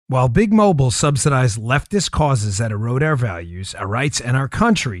While Big Mobile subsidized leftist causes that erode our values, our rights, and our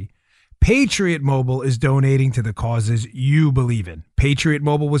country, Patriot Mobile is donating to the causes you believe in. Patriot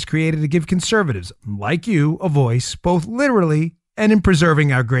Mobile was created to give conservatives like you a voice, both literally and in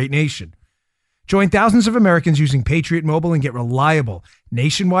preserving our great nation. Join thousands of Americans using Patriot Mobile and get reliable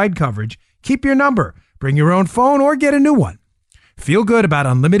nationwide coverage. Keep your number, bring your own phone, or get a new one. Feel good about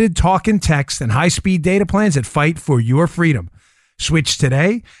unlimited talk and text and high-speed data plans that fight for your freedom. Switch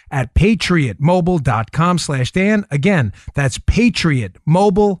today at patriotmobile.com/Dan. Again, that's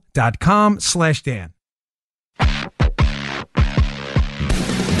patriotmobile.com/Dan.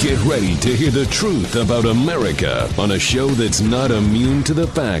 Get ready to hear the truth about America on a show that's not immune to the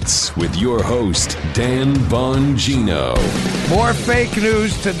facts with your host, Dan Bongino. More fake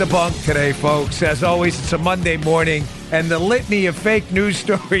news to debunk today, folks. As always, it's a Monday morning, and the litany of fake news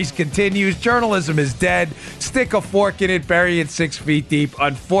stories continues. Journalism is dead. Stick a fork in it, bury it 6 feet deep.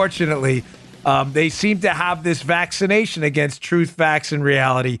 Unfortunately, they seem to have this vaccination against truth, facts, and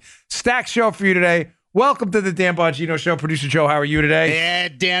reality. Stacked show for you today. Welcome to the Dan Bongino Show. Producer Joe, how are you today? Yeah,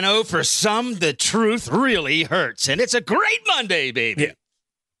 Dano, for some, the truth really hurts. And it's a great Monday, baby. Yeah.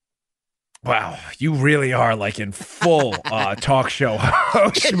 Wow, you really are like in full talk show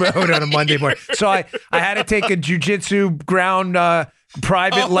host mode on a Monday morning. So I had to take a jiu-jitsu ground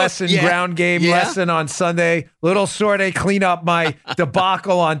ground game lesson on Sunday. Little sort of clean up my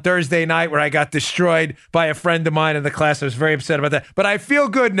debacle on Thursday night where I got destroyed by a friend of mine in the class. I was very upset about that. But I feel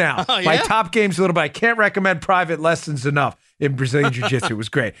good now. My top game's a little bit. I can't recommend private lessons enough in Brazilian Jiu-Jitsu. It was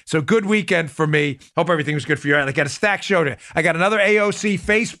great. So good weekend for me. Hope everything was good for you. I got a stacked show today. I got another AOC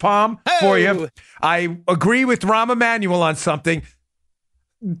face palm for you. I agree with Rahm Emanuel on something.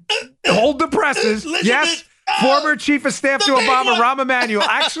 Hold the presses. Yes. Former chief of staff to Obama, Rahm Emanuel,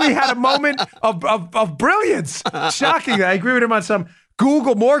 actually had a moment of brilliance. Shocking. I agree with him on some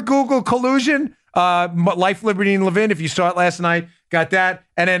more Google collusion. Life, Liberty, and Levin, if you saw it last night, got that.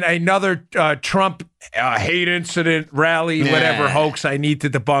 And then another Trump hate incident, rally, whatever hoax I need to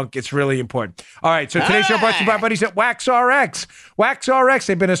debunk. It's really important. All right, so today's show brought to you by our buddies at WaxRx. WaxRx,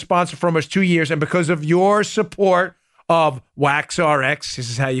 they've been a sponsor for almost 2 years, and because of your support of WaxRx, this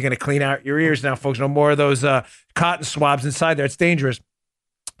is how you're going to clean out your ears now, folks. No more of those cotton swabs inside there. It's dangerous.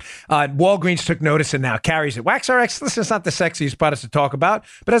 Walgreens took notice and now carries it. WaxRx, listen, it's not the sexiest product to talk about,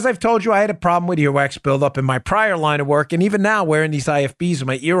 but as I've told you, I had a problem with earwax buildup in my prior line of work, and even now wearing these IFBs in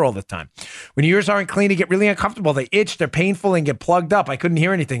my ear all the time. When your ears aren't clean, they get really uncomfortable. They itch, they're painful, and get plugged up. I couldn't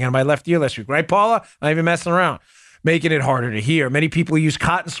hear anything on my left ear last week. Right, Paula? Not even messing around. Making it harder to hear. Many people use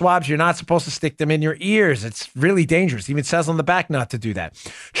cotton swabs. You're not supposed to stick them in your ears. It's really dangerous. It even says on the back not to do that.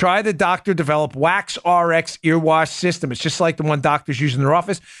 Try the doctor-developed WaxRx ear wash system. It's just like the one doctors use in their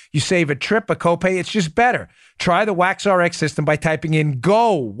office. You save a trip, a copay. It's just better. Try the WaxRx system by typing in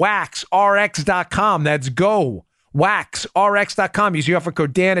GoWaxRx.com. That's GoWaxRx.com. Use the offer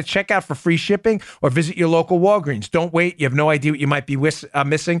code Dan at checkout for free shipping, or visit your local Walgreens. Don't wait. You have no idea what you might be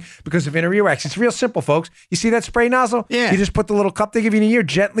missing because of inner earwax. It's real simple, folks. You see that spray nozzle? Yeah. You just put the little cup they give you in your ear,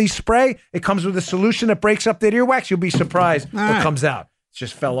 gently spray. It comes with a solution that breaks up that earwax. You'll be surprised what comes out. It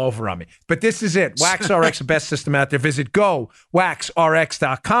just fell over on me. But this is it. WaxRx, the best system out there. Visit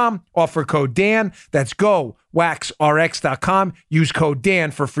GoWaxRx.com. Offer code Dan. That's GoWaxRx.com. Use code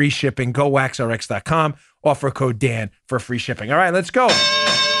Dan for free shipping. GoWaxRx.com. Offer code Dan for free shipping. All right, let's go.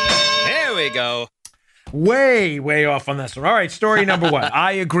 There we go. Way off on this one. All right, story number one.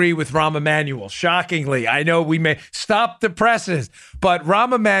 I agree with Rahm Emanuel. Shockingly, I know we may stop the presses, but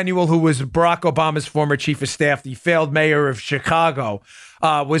Rahm Emanuel, who was Barack Obama's former chief of staff, the failed mayor of Chicago,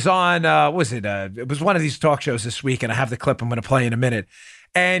 was on, it was one of these talk shows this week, and I have the clip I'm going to play in a minute.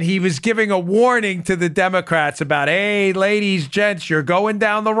 And he was giving a warning to the Democrats about, hey, ladies, gents, you're going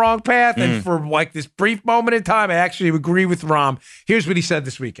down the wrong path. And for like this brief moment in time, I actually agree with Rahm. Here's what he said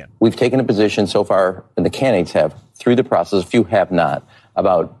this weekend. We've taken a position so far, and the candidates have, through the process, a few have not,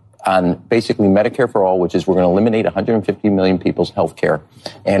 on basically Medicare for all, which is we're going to eliminate 150 million people's health care,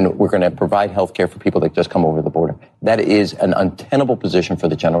 and we're going to provide health care for people that just come over the border. That is an untenable position for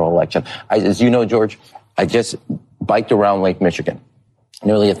the general election. As you know, George, I just biked around Lake Michigan.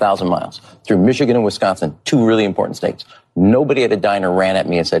 Nearly 1,000 miles through Michigan and Wisconsin, two really important states. Nobody at a diner ran at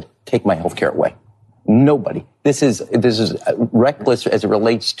me and said, take my health care away. Nobody. This is reckless as it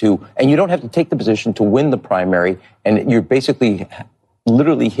relates to, and you don't have to take the position to win the primary, and you're basically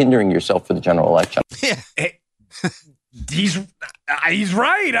literally hindering yourself for the general election. He's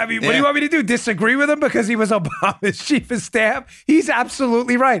right. I mean, what do you want me to do? Disagree with him because he was Obama's chief of staff? He's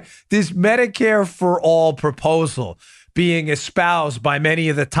absolutely right. This Medicare for all proposal being espoused by many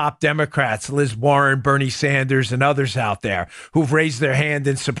of the top Democrats, Liz Warren, Bernie Sanders, and others out there who've raised their hand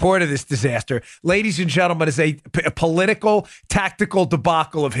in support of this disaster, ladies and gentlemen, is a political, tactical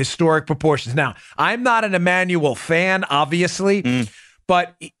debacle of historic proportions. Now, I'm not an Emanuel fan, obviously,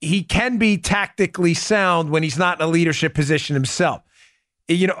 but he can be tactically sound when he's not in a leadership position himself.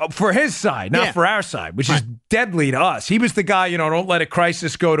 You know, for his side, not for our side, which is deadly to us. He was the guy, you know, don't let a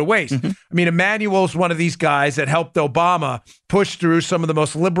crisis go to waste. I mean, Emanuel's one of these guys that helped Obama push through some of the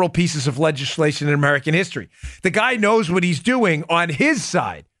most liberal pieces of legislation in American history. The guy knows what he's doing on his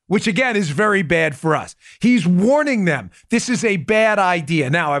side, which again is very bad for us. He's warning them. This is a bad idea.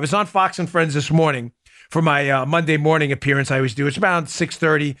 Now, I was on Fox and Friends this morning for my Monday morning appearance. I always do. It's around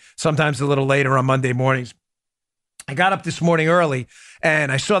 6:30, sometimes a little later on Monday mornings. I got up this morning early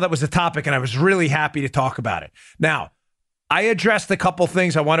and I saw that was a topic and I was really happy to talk about it. Now, I addressed a couple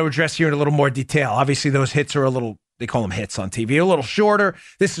things I want to address here in a little more detail. Obviously, those hits are a little, they call them hits on TV, a little shorter.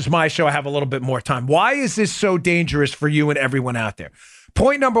 This is my show. I have a little bit more time. Why is this so dangerous for you and everyone out there?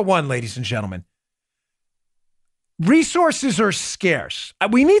 Point number one, ladies and gentlemen, resources are scarce.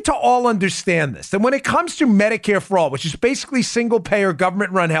 We need to all understand this. And when it comes to Medicare for All, which is basically single-payer,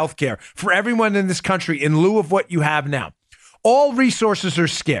 government-run health care for everyone in this country in lieu of what you have now, all resources are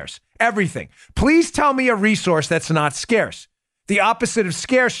scarce. Everything. Please tell me a resource that's not scarce. The opposite of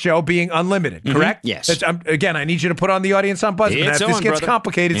scarce, Joe, being unlimited, correct? Yes. Again, I need you to put on the audience on buzzer. If this gets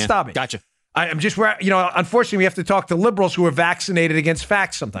complicated, stop it. Gotcha. I'm just, unfortunately, we have to talk to liberals who are vaccinated against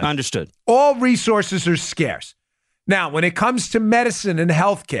facts sometimes. Understood. All resources are scarce. Now, when it comes to medicine and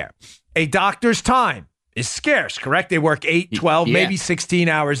healthcare, a doctor's time is scarce, correct? They work 8, 12, maybe 16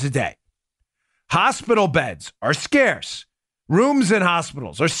 hours a day. Hospital beds are scarce. Rooms in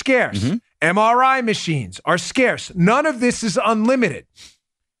hospitals are scarce. MRI machines are scarce. None of this is unlimited.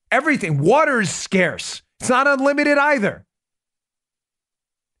 Everything. Water is scarce. It's not unlimited either.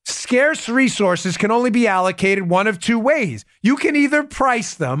 Scarce resources can only be allocated one of two ways. You can either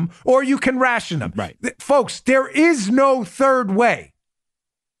price them or you can ration them. Right. Folks, there is no third way.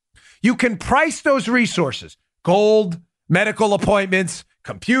 You can price those resources. Gold, medical appointments,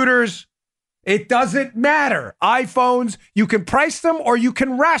 computers. It doesn't matter. iPhones, you can price them or you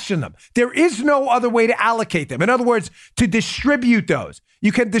can ration them. There is no other way to allocate them. In other words, to distribute those.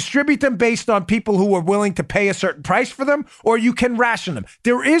 You can distribute them based on people who are willing to pay a certain price for them, or you can ration them.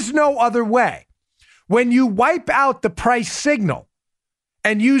 There is no other way. When you wipe out the price signal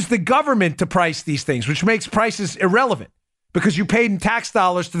and use the government to price these things, which makes prices irrelevant because you paid in tax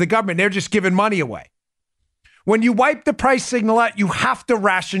dollars to the government, they're just giving money away. When you wipe the price signal out, you have to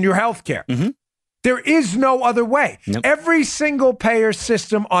ration your health care. There is no other way. Nope. Every single payer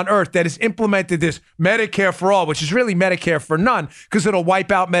system on earth that has implemented this Medicare for All, which is really Medicare for none, because it'll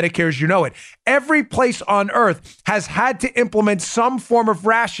wipe out Medicare as you know it. Every place on earth has had to implement some form of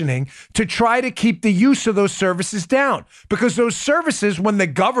rationing to try to keep the use of those services down. Because those services, when the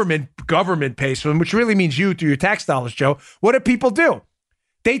government pays for them, which really means you through your tax dollars, Joe, what do people do?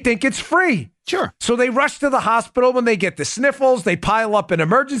 They think it's free. Sure. So they rush to the hospital when they get the sniffles. They pile up in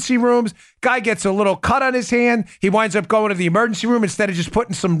emergency rooms. Guy gets a little cut on his hand. He winds up going to the emergency room instead of just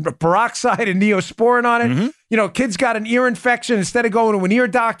putting some peroxide and Neosporin on it. You know, kids got an ear infection. Instead of going to an ear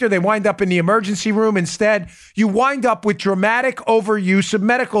doctor, they wind up in the emergency room instead. You wind up with dramatic overuse of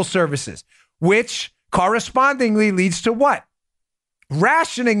medical services, which correspondingly leads to what?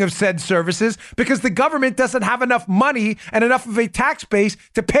 Rationing of said services, because the government doesn't have enough money and enough of a tax base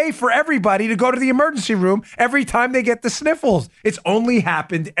to pay for everybody to go to the emergency room every time they get the sniffles. It's only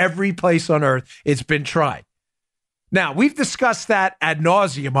happened every place on earth. It's been tried. Now, we've discussed that ad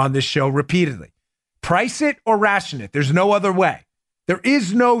nauseum on this show repeatedly. Price it or ration it. There's no other way. There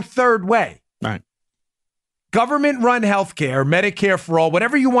is no third way. Right. Government-run healthcare, Medicare for All,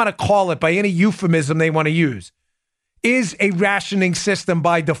 whatever you want to call it by any euphemism they want to use, is a rationing system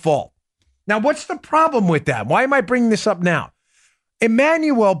by default. Now, what's the problem with that? Why am I bringing this up now?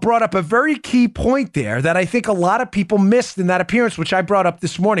 Emanuel brought up a very key point there that I think a lot of people missed in that appearance, which I brought up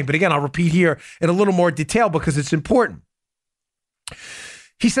this morning. But again, I'll repeat here in a little more detail because it's important.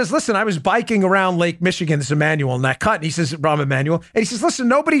 He says, listen, I was biking around Lake Michigan, this is Emanuel in that cut. And he says, Rahm Emanuel, and he says, listen,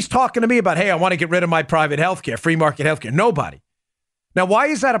 nobody's talking to me about, hey, I want to get rid of my private healthcare, free market healthcare. Nobody. Now, why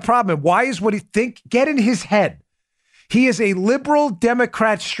is that a problem? Why is what he get in his head? He is a liberal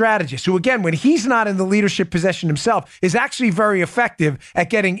Democrat strategist who, again, when he's not in the leadership position himself, is actually very effective at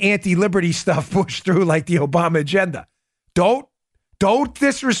getting anti-liberty stuff pushed through like the Obama agenda. Don't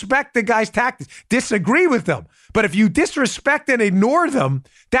disrespect the guy's tactics. Disagree with them. But if you disrespect and ignore them,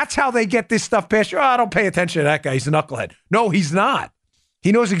 that's how they get this stuff past you. Oh, I don't pay attention to that guy. He's a knucklehead. No, he's not.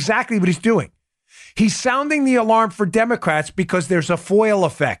 He knows exactly what he's doing. He's sounding the alarm for Democrats because there's a foil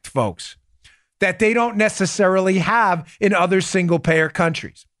effect, folks, that they don't necessarily have in other single-payer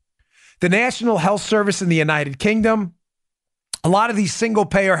countries. The National Health Service in the United Kingdom, a lot of these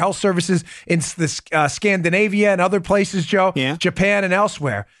single-payer health services in Scandinavia and other places, Joe, Japan and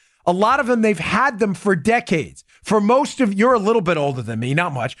elsewhere, a lot of them, they've had them for decades. For most of, you're a little bit older than me,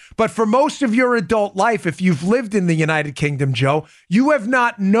 not much, but for most of your adult life, if you've lived in the United Kingdom, Joe, you have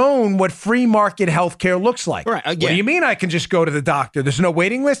not known what free market healthcare looks like. Right. What do you mean I can just go to the doctor? There's no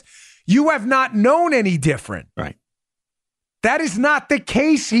waiting list? You have not known any different. Right. That is not the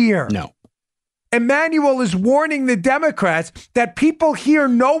case here. No. Emmanuel is warning the Democrats that people here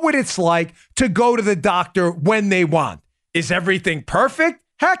know what it's like to go to the doctor when they want. Is everything perfect?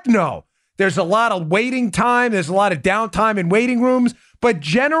 Heck no. There's a lot of waiting time. There's a lot of downtime in waiting rooms. But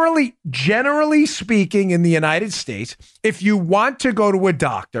generally speaking, in the United States, if you want to go to a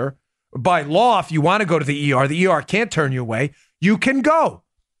doctor, by law, if you want to go to the ER can't turn you away. You can go.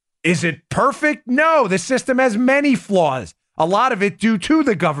 Is it perfect? No. The system has many flaws. A lot of it due to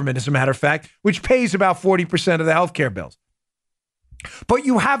the government, as a matter of fact, which pays about 40% of the healthcare bills. But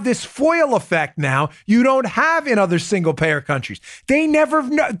you have this foil effect now you don't have in other single-payer countries. They never,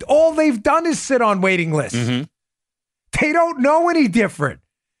 all they've done is sit on waiting lists. Mm-hmm. They don't know any different.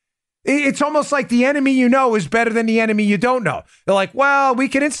 It's almost like the enemy you know is better than the enemy you don't know. They're like, well, we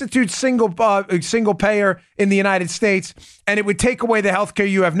can institute single payer in the United States, and it would take away the healthcare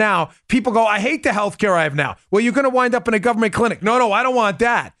you have now. People go, I hate the healthcare I have now. Well, you're going to wind up in a government clinic. No, I don't want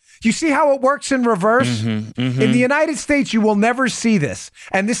that. You see how it works in reverse? In the United States, you will never see this.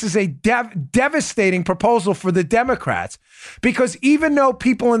 And this is a devastating proposal for the Democrats, because even though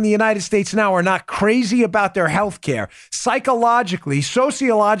people in the United States now are not crazy about their health care, psychologically,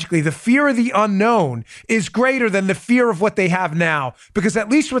 sociologically, the fear of the unknown is greater than the fear of what they have now, because at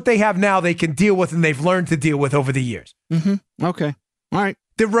least what they have now they can deal with and they've learned to deal with over the years. Okay. All right.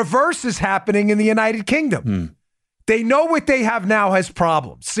 The reverse is happening in the United Kingdom. They know what they have now has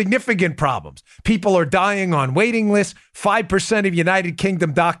problems, significant problems. People are dying on waiting lists. 5% of United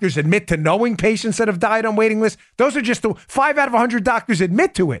Kingdom doctors admit to knowing patients that have died on waiting lists. Those are just 5 out of 100 doctors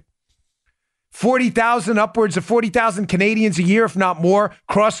admit to it. 40,000, upwards of 40,000 Canadians a year, if not more,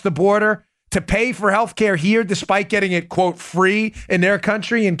 cross the border to pay for health care here, despite getting it, quote, free in their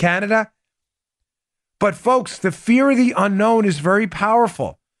country, in Canada. But folks, the fear of the unknown is very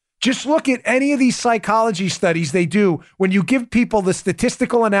powerful. Just look at any of these psychology studies they do when you give people the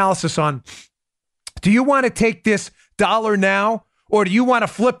statistical analysis on, do you want to take this dollar now, or do you want to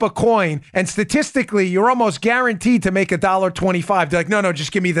flip a coin? And statistically, you're almost guaranteed to make $1.25. They're like, no,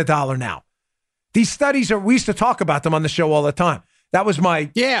 just give me the dollar now. These studies we used to talk about them on the show all the time. That was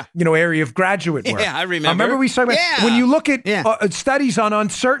my area of graduate work. Yeah, I remember. We talked about when you look at studies on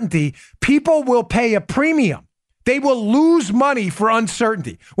uncertainty, people will pay a premium. They will lose money for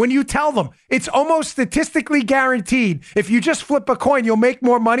uncertainty. When you tell them it's almost statistically guaranteed, if you just flip a coin, you'll make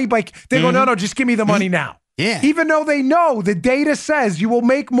more money. They go, no, just give me the money now. Yeah. Even though they know the data says you will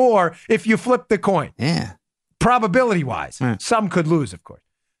make more if you flip the coin. Yeah. Probability-wise. Some could lose, of course.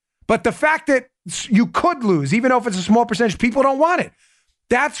 But the fact that you could lose, even though if it's a small percentage, people don't want it.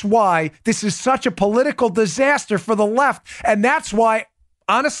 That's why this is such a political disaster for the left. And that's why,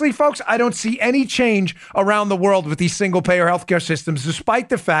 honestly, folks, I don't see any change around the world with these single-payer healthcare systems, despite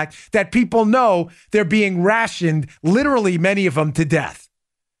the fact that people know they're being rationed, literally many of them, to death,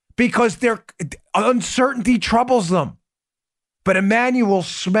 because their uncertainty troubles them. But Emmanuel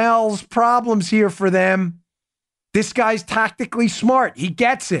smells problems here for them. This guy's tactically smart. He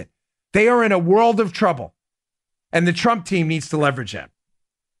gets it. They are in a world of trouble, and the Trump team needs to leverage that.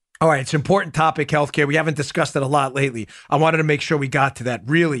 All right, it's an important topic, healthcare. We haven't discussed it a lot lately. I wanted to make sure we got to that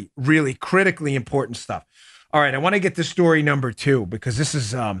really, really critically important stuff. All right, I want to get to story number 2, because this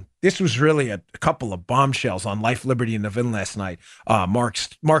was really a couple of bombshells on Life, Liberty, and Levin last night.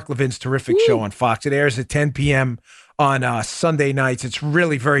 Mark Levin's terrific show on Fox. It airs at 10 p.m. on Sunday nights. It's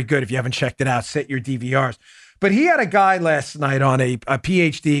really very good. If you haven't checked it out, set your DVRs. But he had a guy last night on a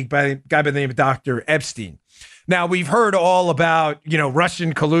PhD, guy by the name of Dr. Epstein. Now, we've heard all about,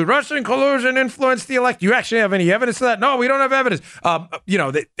 Russian collusion influenced the election. Do you actually have any evidence of that? No, we don't have evidence.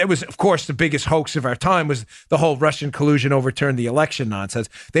 It was, of course, the biggest hoax of our time was the whole Russian collusion overturned the election nonsense.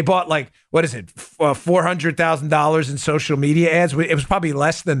 They bought $400,000 in social media ads. It was probably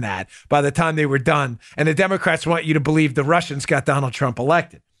less than that by the time they were done. And the Democrats want you to believe the Russians got Donald Trump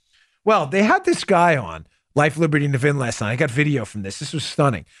elected. Well, they had this guy on Life, Liberty, and Levin last night. I got video from this. This was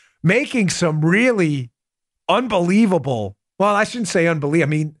stunning. Making some really unbelievable, well, I shouldn't say unbelievable. I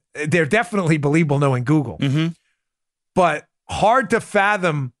mean, they're definitely believable knowing Google. But hard to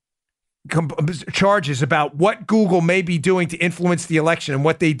fathom charges about what Google may be doing to influence the election and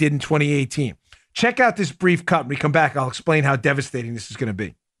what they did in 2018. Check out this brief cut. When we come back, I'll explain how devastating this is going to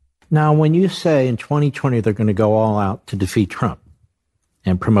be. Now, when you say in 2020 they're going to go all out to defeat Trump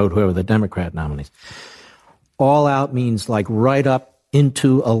and promote whoever the Democrat nominees, all out means like right up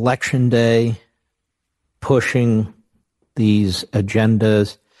into Election Day, pushing these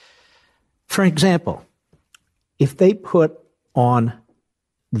agendas. For example, if they put on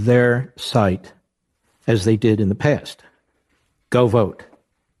their site, as they did in the past, Go Vote,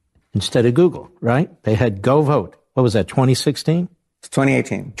 instead of Google, right? They had Go Vote. What was that, 2016? It's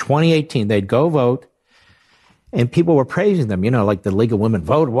 2018. 2018, they'd Go Vote, and people were praising them, like the League of Women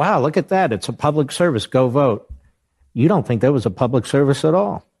Vote. Wow, look at that. It's a public service. Go vote. You don't think that was a public service at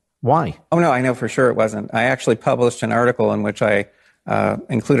all. Why? Oh, no, I know for sure it wasn't. I actually published an article in which I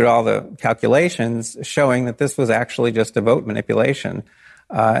included all the calculations showing that this was actually just a vote manipulation.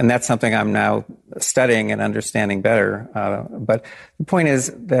 And that's something I'm now studying and understanding better. But the point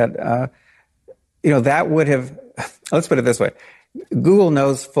is that, that would have, let's put it this way. Google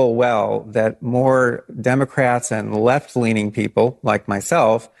knows full well that more Democrats and left-leaning people like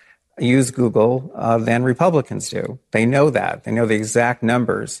myself use Google than Republicans do. They know that. They know the exact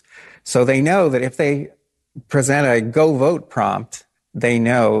numbers. So they know that if they present a go vote prompt, they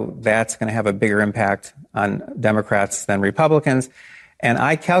know that's going to have a bigger impact on Democrats than Republicans. And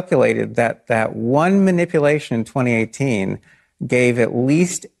I calculated that one manipulation in 2018 gave at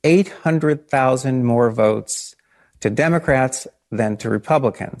least 800,000 more votes to Democrats than to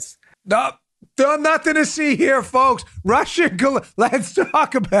Republicans. No, nothing to see here, folks. Let's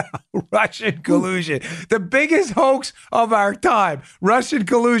talk about Russian collusion. The biggest hoax of our time. Russian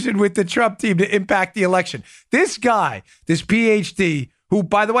collusion with the Trump team to impact the election. This guy, this PhD, who,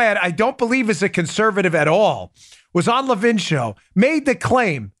 by the way, I don't believe is a conservative at all, was on Levin's show, made the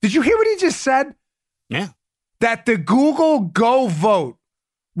claim. Did you hear what he just said? Yeah. That the Google Go Vote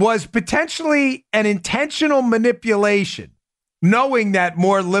was potentially an intentional manipulation, knowing that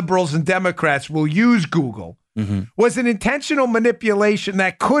more liberals and Democrats will use Google, was an intentional manipulation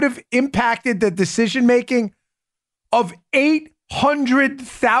that could have impacted the decision-making of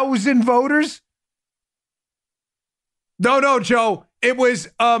 800,000 voters? No, Joe. It was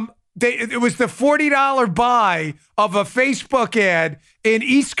it was the $40 buy of a Facebook ad in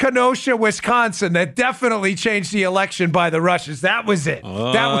East Kenosha, Wisconsin that definitely changed the election by the Russians. That was it.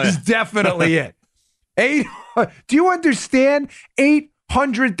 That was definitely it. Do you understand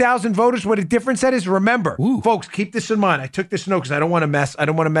 800,000 voters? What a difference that is. Remember, folks, keep this in mind. I took this note because I don't want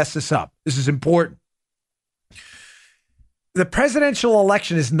to mess this up. This is important. The presidential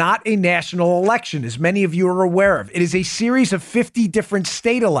election is not a national election, as many of you are aware of. It is a series of 50 different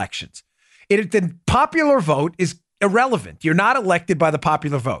state elections. The popular vote is irrelevant. You're not elected by the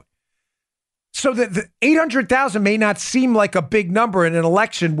popular vote. So the 800,000 may not seem like a big number in an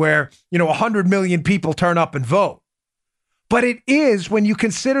election where, 100 million people turn up and vote. But it is when you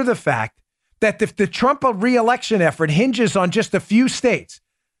consider the fact that if the Trump re-election effort hinges on just a few states,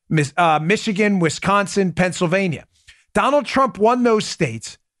 Michigan, Wisconsin, Pennsylvania, Donald Trump won those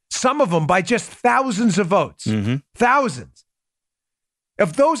states, some of them by just thousands of votes. Thousands.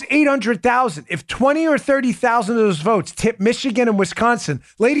 Of those 800,000, if 20 or 30,000 of those votes tip Michigan and Wisconsin,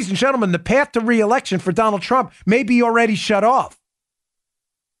 ladies and gentlemen, the path to re-election for Donald Trump may be already shut off.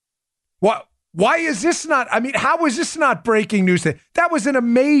 Why is this not? How is this not breaking news? That was an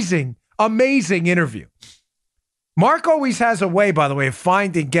amazing, amazing interview. Mark always has a way, by the way, of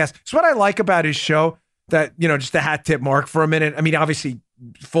finding guests. It's what I like about his show. That, just a hat tip Mark for a minute. Obviously,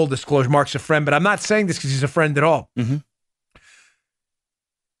 full disclosure, Mark's a friend, but I'm not saying this because he's a friend at all.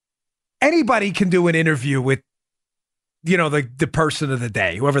 Anybody can do an interview with, the person of the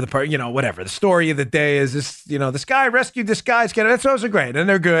day, whoever whatever. The story of the day is this, this guy rescued this guy. Those are great, and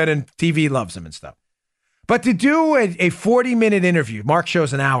they're good, and TV loves them and stuff. But to do a 40-minute interview, Mark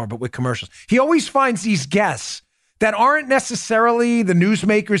shows an hour, but with commercials, he always finds these guests that aren't necessarily the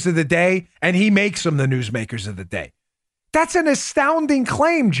newsmakers of the day, and he makes them the newsmakers of the day. That's an astounding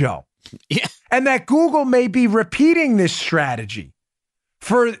claim, Joe. Yeah. And that Google may be repeating this strategy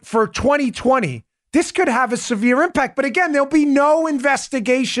for 2020. This could have a severe impact. But again, there'll be no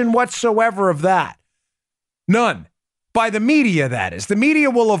investigation whatsoever of that. None. By the media, that is. The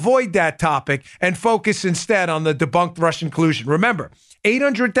media will avoid that topic and focus instead on the debunked Russian collusion. Remember,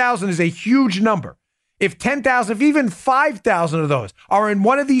 800,000 is a huge number. If 10,000, if even 5,000 of those are in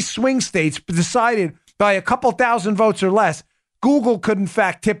one of these swing states decided by a couple thousand votes or less, Google could in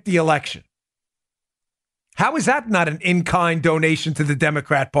fact tip the election. How is that not an in-kind donation to the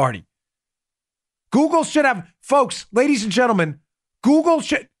Democrat Party? Google should have, folks, ladies and gentlemen, Google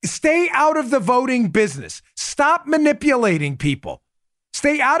should stay out of the voting business. Stop manipulating people.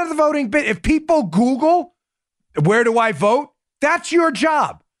 Stay out of the voting bit. If people Google, where do I vote? That's your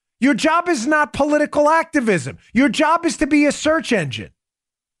job. Your job is not political activism. Your job is to be a search engine.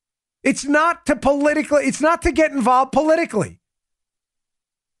 It's not to get involved politically.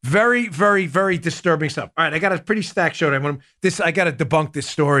 Very, very, very disturbing stuff. All right, I got a pretty stacked show. I got to debunk this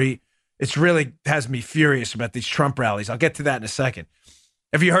story. It really has me furious about these Trump rallies. I'll get to that in a second.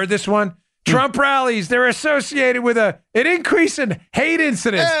 Have you heard this one? Trump rallies, they're associated with an increase in hate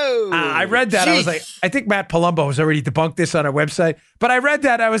incidents. Oh, I read that. I was like, I think Matt Palumbo has already debunked this on our website. But I read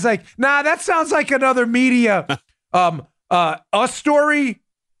that. I was like, nah, that sounds like another media a story,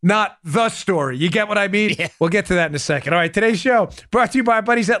 not the story. You get what I mean? Yeah. We'll get to that in a second. All right, today's show brought to you by our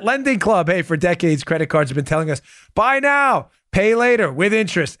buddies at Lending Club. Hey, for decades, credit cards have been telling us, buy now, pay later with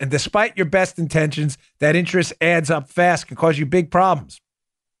interest. And despite your best intentions, that interest adds up fast, can cause you big problems.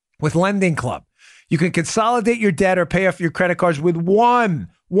 With Lending Club, you can consolidate your debt or pay off your credit cards with one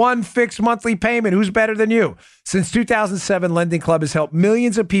fixed monthly payment. Who's better than you? Since 2007, Lending Club has helped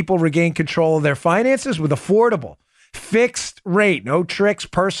millions of people regain control of their finances with affordable, fixed rate, no tricks,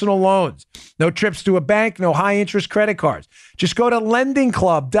 personal loans, no trips to a bank, no high interest credit cards. Just go to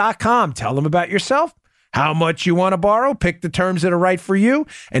lendingclub.com. Tell them about yourself, how much you want to borrow, pick the terms that are right for you.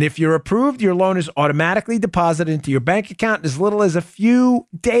 And if you're approved, your loan is automatically deposited into your bank account in as little as a few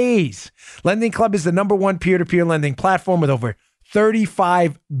days. Lending Club is the #1 peer-to-peer lending platform with over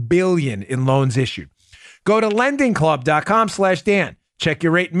 $35 billion in loans issued. Go to lendingclub.com/Dan. Check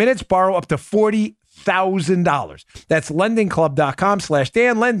your rate in minutes, borrow up to $40,000. That's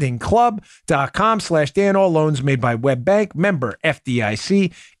lendingclub.com/Dan, lendingclub.com/Dan. All loans made by WebBank, member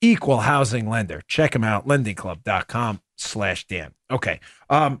FDIC, equal housing lender. Check them out, lendingclub.com/Dan. Okay.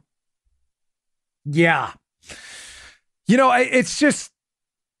 Yeah. You know, it's just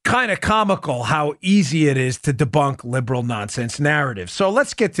kind of comical how easy it is to debunk liberal nonsense narratives. So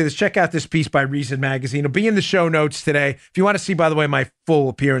let's get to this. Check out this piece by Reason Magazine. It'll be in the show notes today. If you want to see, by the way, my full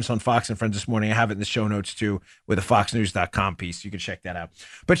appearance on Fox and Friends this morning, I have it in the show notes too with a foxnews.com piece. You can check that out.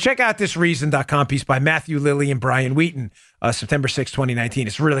 But check out this Reason.com piece by Matthew Lilly and Brian Wheaton, September 6, 2019.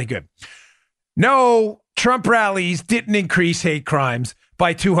 It's really good. No, Trump rallies didn't increase hate crimes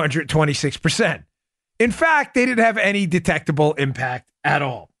by 226%. In fact, they didn't have any detectable impact at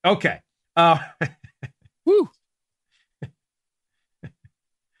all. Okay. Woo.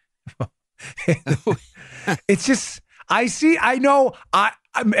 It's just, I know,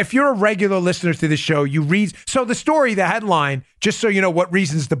 if you're a regular listener to the show, you read, so the story, the headline, just so you know what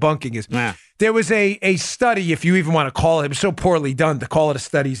Reason's debunking is, there was a study, if you even want to call it was so poorly done, to call it a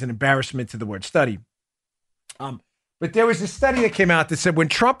study is an embarrassment to the word study. But there was a study that came out that said when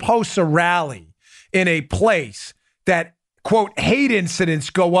Trump hosts a rally in a place that, quote, hate incidents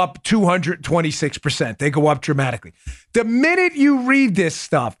go up 226%. They go up dramatically. The minute you read this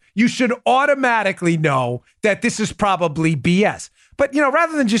stuff, you should automatically know that this is probably BS. But, you know,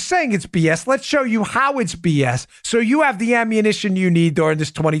 rather than just saying it's BS, let's show you how it's BS so you have the ammunition you need during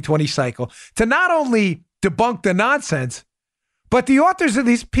this 2020 cycle to not only debunk the nonsense, but the authors of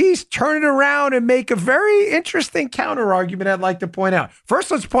this piece turn it around and make a very interesting counter argument I'd like to point out. First,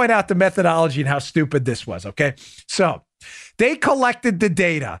 let's point out the methodology and how stupid this was, okay? So they collected the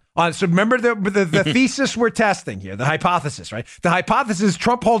data on, so remember the thesis we're testing here, the hypothesis, right? The hypothesis is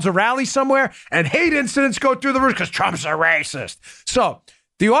Trump holds a rally somewhere and hate incidents go through the roof because Trump's a racist. So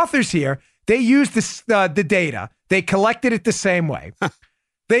the authors here, they used this, the data. They collected it the same way.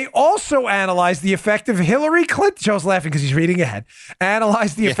 They also analyzed the effect of Hillary Clinton. Joe's laughing because he's reading ahead.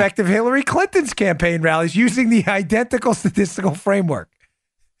 Analyzed the effect of Hillary Clinton's campaign rallies using the identical statistical framework.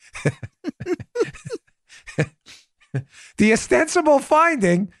 The ostensible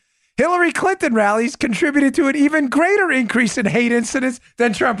finding, Hillary Clinton rallies contributed to an even greater increase in hate incidents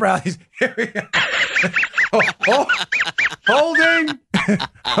than Trump rallies. Here we go. Holding.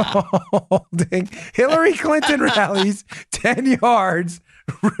 Hillary Clinton rallies 10 yards.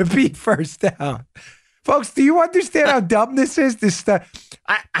 Repeat first down. Folks, do you understand how dumb this is? This stuff.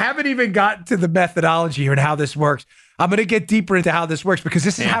 I haven't even gotten to the methodology here and how this works. I'm going to get deeper into how this works because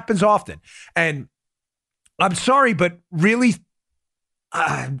this happens often. And I'm sorry, but really,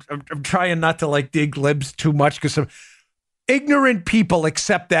 I'm trying not to like dig libs too much because some ignorant people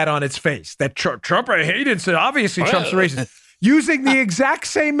accept that on its face. That Trump hated, so obviously Trump's a racist. Using the exact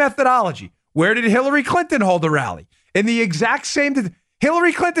same methodology. Where did Hillary Clinton hold a rally? In the exact same...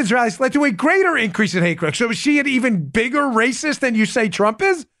 Hillary Clinton's rallies led to a greater increase in hate crimes. So is she an even bigger racist than you say Trump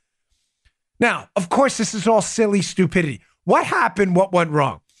is? Now, of course, this is all silly stupidity. What happened? What went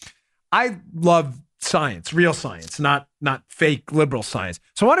wrong? I love science, real science, not fake liberal science.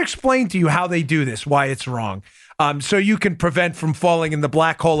 So I want to explain to you how they do this, why it's wrong, so you can prevent from falling in the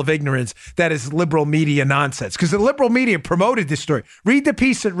black hole of ignorance that is liberal media nonsense. Because the liberal media promoted this story. Read the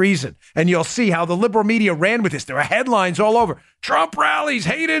piece at Reason, and you'll see how the liberal media ran with this. There are headlines all over. Trump rallies,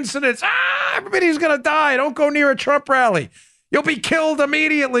 hate incidents. Everybody's going to die. Don't go near a Trump rally. You'll be killed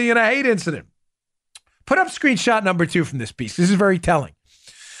immediately in a hate incident. Put up screenshot number 2 from this piece. This is very telling.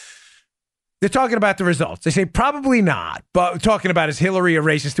 They're talking about the results. They say probably not, but talking about is Hillary a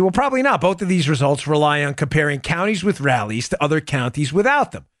racist? Well, probably not. Both of these results rely on comparing counties with rallies to other counties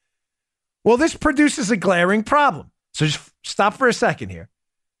without them. Well, this produces a glaring problem. So just stop for a second here.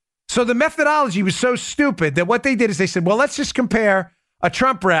 So the methodology was so stupid that what they did is they said, well, let's just compare a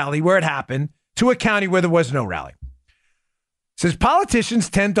Trump rally where it happened to a county where there was no rally. It says politicians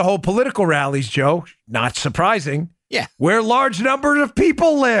tend to hold political rallies, Joe, not surprising. Yeah. Where large numbers of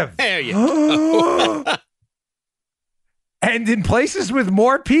people live. There you go. And in places with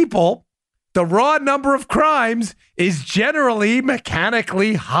more people, the raw number of crimes is generally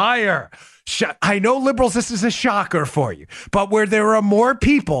mechanically higher. I know liberals, this is a shocker for you, but where there are more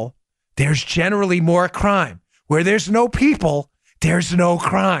people, there's generally more crime. Where there's no people, there's no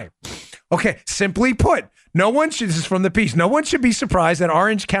crime. Okay, simply put, this is from the piece, no one should be surprised that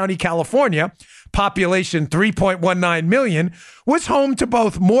Orange County, California, population 3.19 million, was home to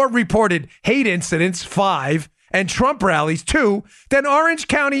both more reported hate incidents, 5, and Trump rallies, 2, than Orange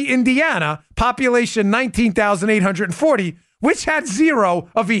County, Indiana, population 19,840, which had 0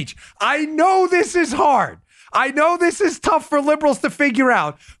 of each. I know this is hard. I know this is tough for liberals to figure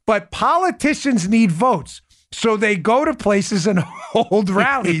out, but politicians need votes. So they go to places and hold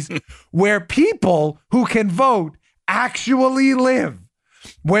rallies where people who can vote actually live.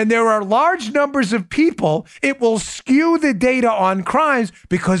 When there are large numbers of people, it will skew the data on crimes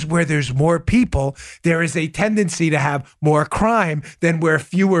because where there's more people, there is a tendency to have more crime than where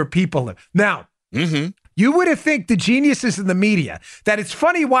fewer people live. Now, you would have think the geniuses in the media that it's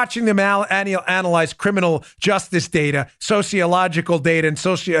funny watching them analyze criminal justice data, sociological data, and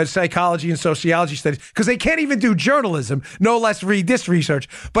psychology and sociology studies because they can't even do journalism, no less read this research.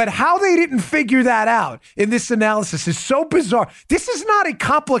 But how they didn't figure that out in this analysis is so bizarre. This is not a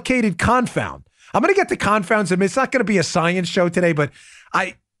complicated confound. I'm going to get to confounds. I mean, it's not going to be a science show today, but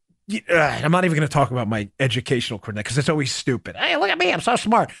I'm not even going to talk about my educational credentials because it's always stupid. Hey, look at me. I'm so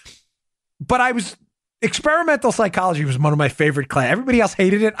smart. But experimental psychology was one of my favorite classes. Everybody else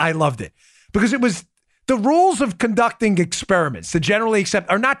hated it. I loved it because it was the rules of conducting experiments to generally accept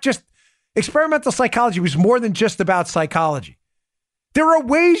are not just experimental psychology was more than just about psychology. There are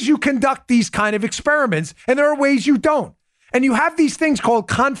ways you conduct these kind of experiments and there are ways you don't. And you have these things called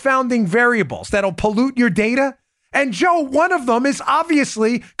confounding variables that'll pollute your data. And Joe, one of them is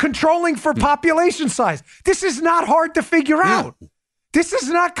obviously controlling for population size. This is not hard to figure out. This is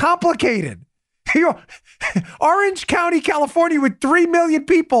not complicated. Orange County, California, with 3 million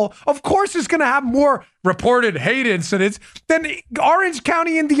people, of course, is going to have more reported hate incidents than Orange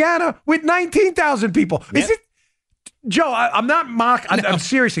County, Indiana, with 19,000 people. Yep. Is it, Joe? I'm not mocking. I'm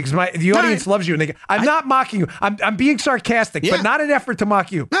serious because the audience loves you. And I'm not mocking you. I'm being sarcastic, but not an effort to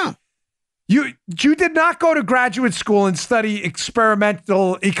mock you. No. You did not go to graduate school and study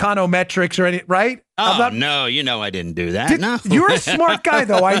experimental econometrics or anything, right? Oh, no, I didn't do that. No. You're a smart guy,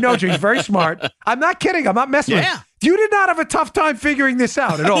 though. I know, Joe. You're very smart. I'm not kidding. I'm not messing with you. You did not have a tough time figuring this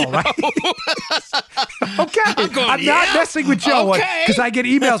out at all, right? Okay. I'm not messing with Joe because I get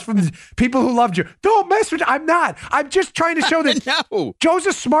emails from people who love you. Don't mess with you. I'm not. I'm just trying to show that Joe's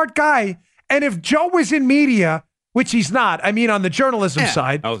a smart guy. And if Joe was in media, which he's not. I mean, on the journalism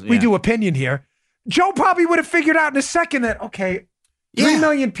side, we do opinion here. Joe probably would have figured out in a second that, 3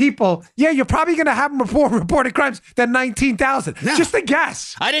 million people, you're probably going to have more reported crimes than 19,000. No. Just a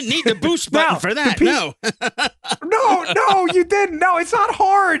guess. I didn't need the boost button for that. No, you didn't. No, it's not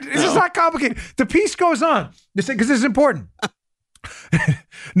hard. This is not complicated. The piece goes on because this is important.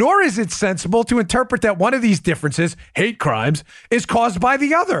 Nor is it sensible to interpret that one of these differences, hate crimes, is caused by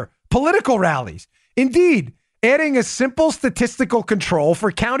the other, political rallies. Indeed, adding a simple statistical control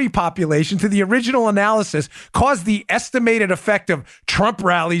for county population to the original analysis caused the estimated effect of Trump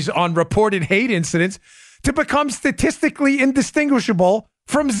rallies on reported hate incidents to become statistically indistinguishable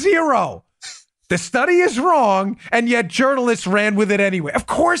from 0. The study is wrong, and yet journalists ran with it anyway. Of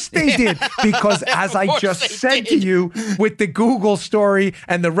course they did, because as I just said to you with the Google story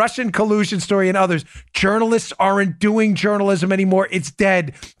and the Russian collusion story and others, journalists aren't doing journalism anymore. It's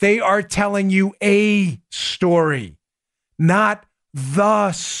dead. They are telling you a story, not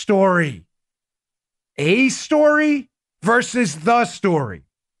the story. A story versus the story.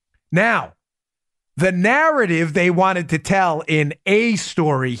 Now, The narrative they wanted to tell in a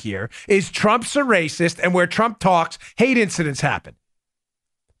story here is Trump's a racist, and where Trump talks, hate incidents happen.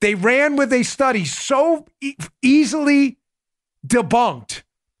 They ran with a study so easily debunked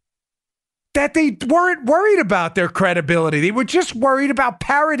that they weren't worried about their credibility. They were just worried about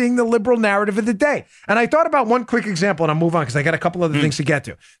parroting the liberal narrative of the day. And I thought about one quick example, and I'll move on because I got a couple other things to get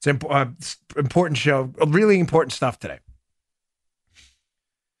to. It's an important show, really important stuff today.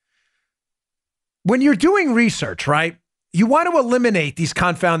 When you're doing research, right, you want to eliminate these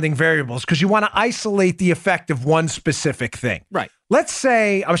confounding variables because you want to isolate the effect of one specific thing. Right. Let's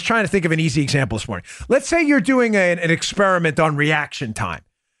say, I was trying to think of an easy example this morning. Let's say you're doing an experiment on reaction time.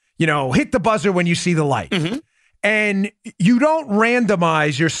 You know, hit the buzzer when you see the light. Mm-hmm. And you don't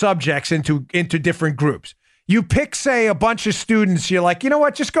randomize your subjects into different groups. You pick, say, a bunch of students. You're like, you know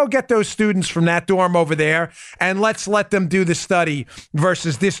what? Just go get those students from that dorm over there, and let's let them do the study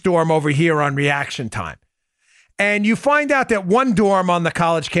versus this dorm over here on reaction time. And you find out that one dorm on the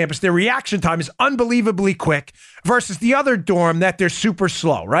college campus, their reaction time is unbelievably quick versus the other dorm that they're super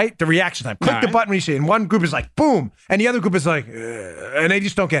slow, right? The reaction time. Click the button when you see it. And one group is like, boom. And the other group is like, and they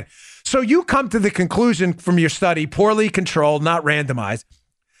just don't get it. So you come to the conclusion from your study, poorly controlled, not randomized,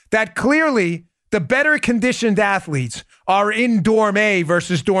 that clearly the better conditioned athletes are in dorm A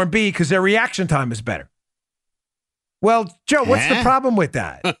versus dorm B because their reaction time is better. Well, Joe, what's the problem with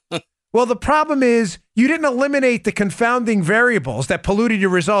that? Well, the problem is you didn't eliminate the confounding variables that polluted your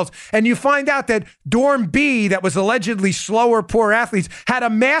results. And you find out that dorm B, that was allegedly slower, poor athletes, had a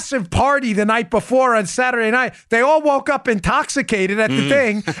massive party the night before on Saturday night. They all woke up intoxicated at the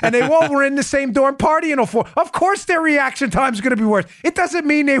thing, and they all were in the same dorm partying. Of course their reaction time is going to be worse. It doesn't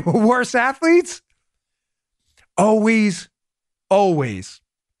mean they were worse athletes. Always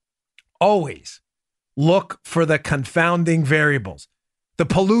look for the confounding variables. The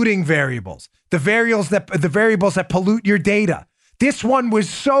polluting variables, the variables that pollute your data. This one was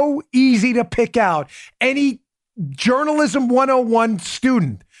so easy to pick out. Any journalism 101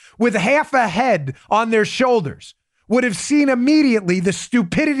 student with half a head on their shoulders would have seen immediately the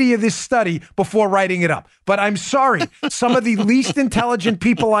stupidity of this study before writing it up. But I'm sorry, some of the least intelligent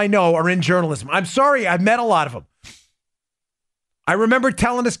people I know are in journalism. I'm sorry, I've met a lot of them. I remember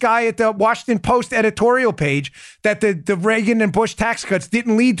telling this guy at the Washington Post editorial page that the Reagan and Bush tax cuts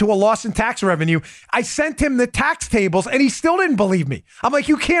didn't lead to a loss in tax revenue. I sent him the tax tables, and he still didn't believe me. I'm like,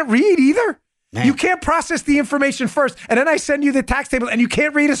 you can't read either? Man. You can't process the information first, and then I send you the tax table, and you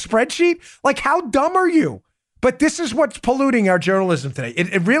can't read a spreadsheet? Like, how dumb are you? But this is what's polluting our journalism today.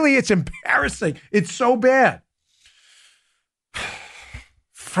 It really, it's embarrassing. It's so bad.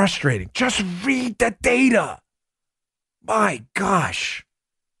 Frustrating. Just read the data. My gosh.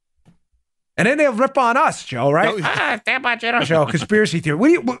 And then they'll rip on us, Joe, right? Damn Bongino show, conspiracy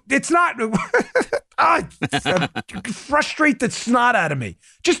theory. It's not. Frustrate the snot out of me.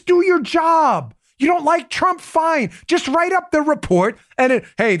 Just do your job. You don't like Trump? Fine. Just write up the report. And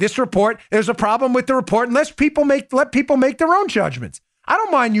hey, this report, there's a problem with the report. And let people make their own judgments. I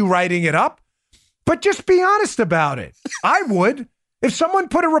don't mind you writing it up, but just be honest about it. I would. If someone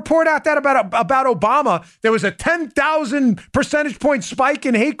put a report out that about Obama, there was a 10,000 percentage point spike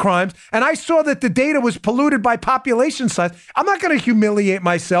in hate crimes, and I saw that the data was polluted by population size, I'm not going to humiliate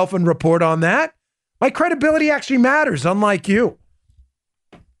myself and report on that. My credibility actually matters, unlike you.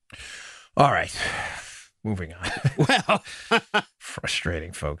 All right, moving on. Well,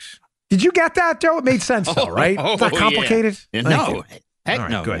 frustrating, folks. Did you get that, Joe? It made sense, though, right? It's not complicated? Yeah. No. Heck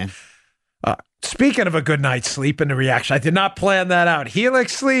right, no, good. Man. Speaking of a good night's sleep and the reaction, I did not plan that out.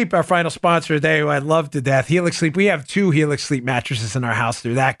 Helix Sleep, our final sponsor today, who I love to death. Helix Sleep, we have 2 Helix Sleep mattresses in our house.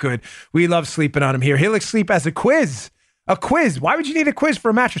 They're that good. We love sleeping on them here. Helix Sleep has a quiz. A quiz. Why would you need a quiz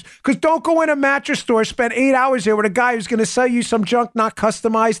for a mattress? Because don't go in a mattress store, spend 8 hours there with a guy who's going to sell you some junk not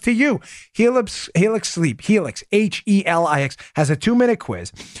customized to you. Helix Sleep, Helix, Helix, has a 2-minute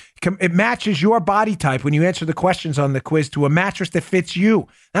quiz. It matches your body type when you answer the questions on the quiz to a mattress that fits you,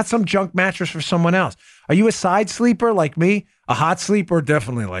 not some junk mattress for someone else. Are you a side sleeper like me? A hot sleeper?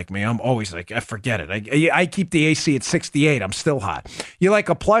 Definitely like me. I'm always like, I forget it. I keep the AC at 68. I'm still hot. You like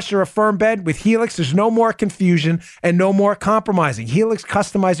a plush or a firm bed? With Helix, there's no more confusion and no more compromising. Helix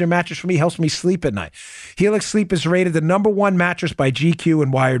customized their mattress for me, helps me sleep at night. Helix Sleep is rated the #1 mattress by GQ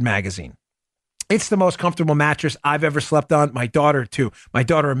and Wired Magazine. It's the most comfortable mattress I've ever slept on. My daughter, too. My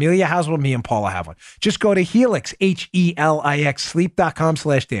daughter, Amelia, has one. Me and Paula have one. Just go to Helix, Helix,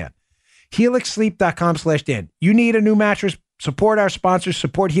 sleep.com/Dan. HelixSleep.com/Dan. You need a new mattress? Support our sponsors.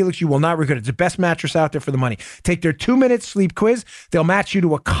 Support Helix. You will not regret it. It's the best mattress out there for the money. Take their 2-minute sleep quiz. They'll match you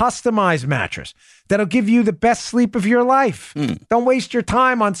to a customized mattress that'll give you the best sleep of your life. Don't waste your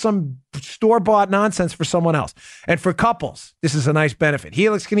time on some store-bought nonsense for someone else. And for couples, this is a nice benefit.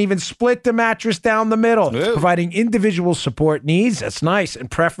 Helix can even split the mattress down the middle, providing individual support needs. That's nice.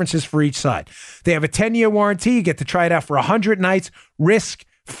 And preferences for each side. They have a 10-year warranty. You get to try it out for 100 nights,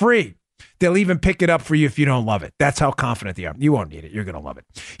 risk-free. They'll even pick it up for you if you don't love it. That's how confident they are. You won't need it. You're going to love it.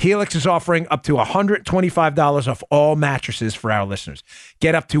 Helix is offering up to $125 off all mattresses for our listeners.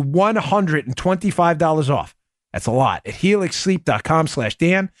 Get up to $125 off. That's a lot. At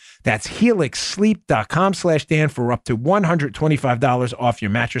helixsleep.com/Dan. That's helixsleep.com/Dan for up to $125 off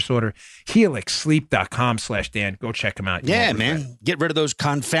your mattress order. helixsleep.com/Dan. Go check them out. Yeah, man. Get rid of those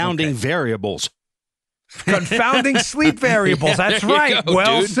confounding variables. Confounding sleep variables. That's right. Go,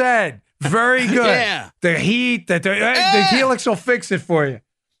 well dude. said. Very good. Yeah. The heat, the Helix will fix it for you.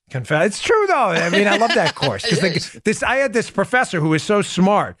 It's true though. I mean, I love that course because I had this professor who was so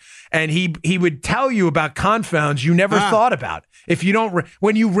smart, and he would tell you about confounds you never thought about. If you don't,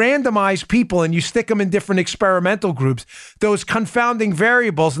 when you randomize people and you stick them in different experimental groups, those confounding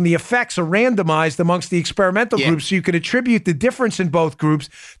variables and the effects are randomized amongst the experimental groups, so you could attribute the difference in both groups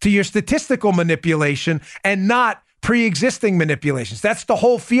to your statistical manipulation and not pre-existing manipulations. That's the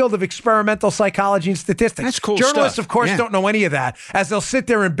whole field of experimental psychology and statistics. That's cool Journalists, stuff. of course, don't know any of that, as they'll sit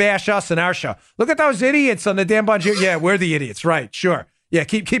there and bash us in our show. Look at those idiots on the Dan Bongino. Yeah, we're the idiots. Right, sure. Yeah,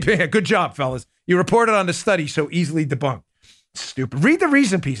 keep good job, fellas. You reported on the study so easily debunked. Stupid. Read the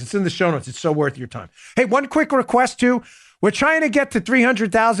reason piece. It's in the show notes. It's so worth your time. Hey, one quick request, too. We're trying to get to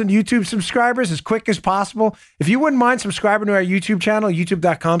 300,000 YouTube subscribers as quick as possible. If you wouldn't mind subscribing to our YouTube channel,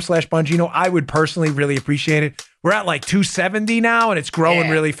 youtube.com/Bongino, I would personally really appreciate it. We're at like 270 now, and it's growing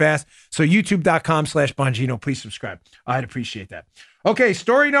really fast. So youtube.com/Bongino, please subscribe. I'd appreciate that. Okay,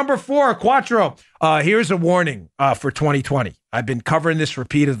 story number 4, Quattro. Here's a warning for 2020. I've been covering this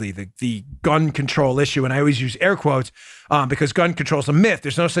repeatedly, the gun control issue, and I always use air quotes because gun control is a myth.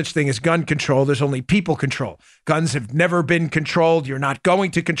 There's no such thing as gun control. There's only people control. Guns have never been controlled. You're not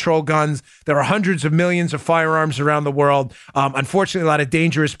going to control guns. There are hundreds of millions of firearms around the world. Unfortunately, a lot of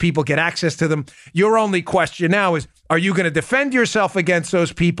dangerous people get access to them. Your only question now is, are you going to defend yourself against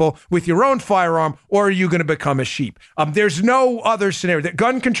those people with your own firearm, or are you going to become a sheep? There's no other scenario.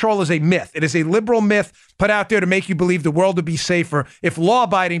 Gun control is a myth. It is a liberal myth put out there to make you believe the world would be safer if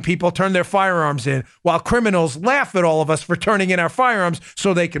law-abiding people turn their firearms in, while criminals laugh at all of us for turning in our firearms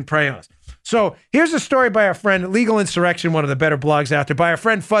so they can prey on us. So here's a story by our friend, Legal Insurrection, one of the better blogs out there, by our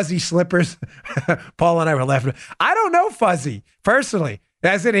friend Fuzzy Slippers. Paul and I were laughing. I don't know Fuzzy personally.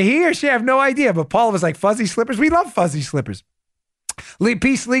 As in he or she, I have no idea. But Paul was like, Fuzzy Slippers? We love Fuzzy Slippers.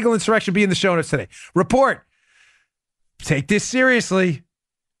 Peace, Legal Insurrection, be in the show notes today. Report. Take this seriously.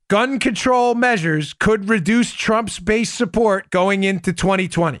 Gun control measures could reduce Trump's base support going into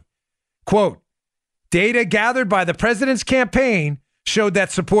 2020. Quote, data gathered by the president's campaign showed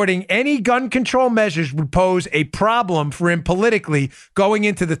that supporting any gun control measures would pose a problem for him politically going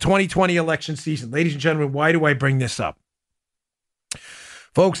into the 2020 election season. Ladies and gentlemen, why do I bring this up?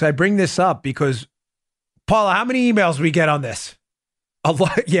 Folks, I bring this up because, Paula, how many emails we get on this? A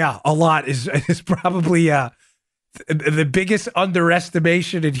lot. Yeah, a lot is probably the biggest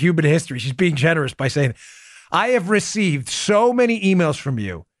underestimation in human history. She's being generous by saying, I have received so many emails from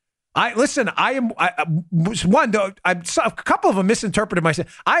you. A couple of them misinterpreted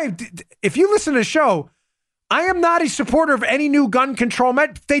myself. If you listen to the show, I am not a supporter of any new gun control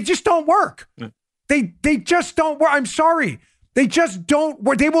measures. They just don't work. They just don't work. I'm sorry. They just don't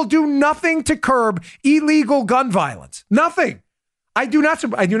work. They will do nothing to curb illegal gun violence. Nothing. I do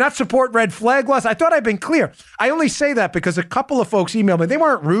not support red flag laws. I thought I'd been clear. I only say that because a couple of folks emailed me. They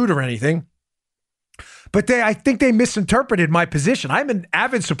weren't rude or anything, but I think they misinterpreted my position. I'm an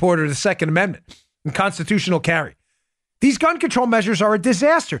avid supporter of the Second Amendment and constitutional carry. These gun control measures are a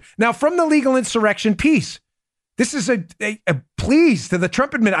disaster. Now, from the Legal Insurrection piece, this is a please to the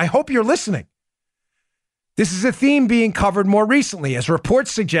Trump administration. I hope you're listening. This is a theme being covered more recently as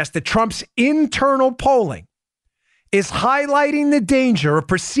reports suggest that Trump's internal polling is highlighting the danger of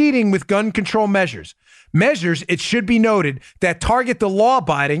proceeding with gun control measures. Measures, it should be noted, that target the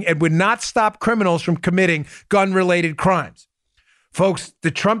law-abiding and would not stop criminals from committing gun-related crimes. Folks,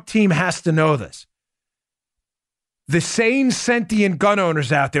 the Trump team has to know this. The sane, sentient gun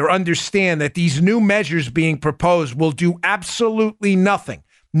owners out there understand that these new measures being proposed will do absolutely nothing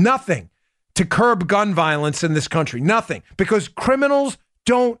to curb gun violence in this country. Nothing. Because criminals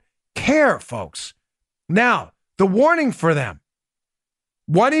don't care, folks. Now, the warning for them,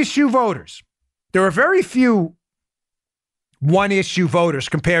 one-issue voters. There are very few one-issue voters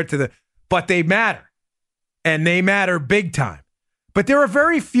compared to but they matter. And they matter big time. But there are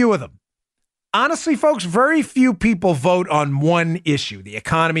very few of them. honestly, folks, very few people vote on one issue, the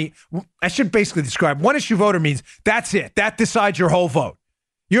economy. I should basically describe one issue voter means that's it. That decides your whole vote.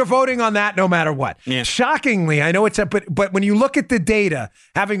 You're voting on that no matter what. Yeah. Shockingly, I know it's but when you look at the data,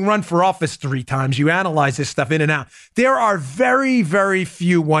 having run for office 3 times, you analyze this stuff in and out. There are very, very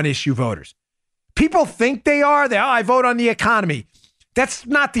few one-issue voters. People think they are. I vote on the economy. That's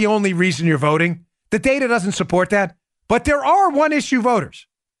not the only reason you're voting. The data doesn't support that. But there are one-issue voters.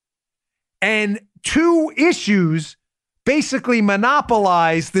 And 2 issues basically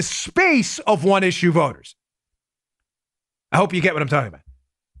monopolize the space of one-issue voters. I hope you get what I'm talking about.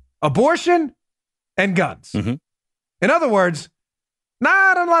 Abortion and guns. Mm-hmm. In other words,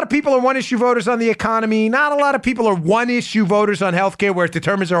 not a lot of people are one-issue voters on the economy. Not a lot of people are one-issue voters on healthcare where it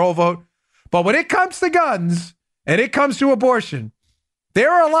determines their whole vote. But when it comes to guns and it comes to abortion,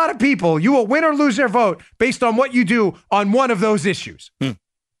 there are a lot of people, you will win or lose their vote based on what you do on one of those issues.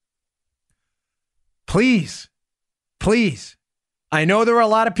 Please, I know there are a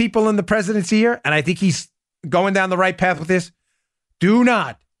lot of people in the presidency here, and I think he's going down the right path with this. Do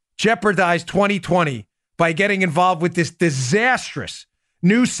not jeopardize 2020 by getting involved with this disastrous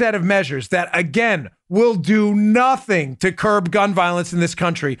new set of measures that, again, will do nothing to curb gun violence in this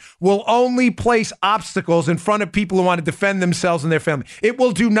country, will only place obstacles in front of people who want to defend themselves and their family. It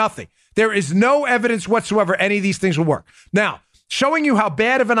will do nothing. There is no evidence whatsoever any of these things will work. Now, showing you how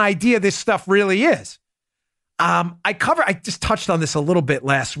bad of an idea this stuff really is. I just touched on this a little bit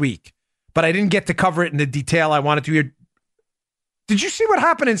last week, but I didn't get to cover it in the detail I wanted to hear. Did you see what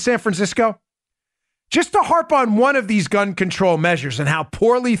happened in San Francisco? Just to harp on one of these gun control measures and how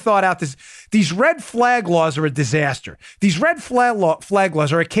poorly thought out these red flag laws are a disaster. These red flag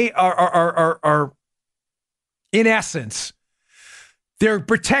laws are in essence, they're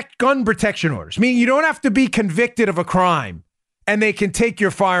gun protection orders, meaning you don't have to be convicted of a crime and they can take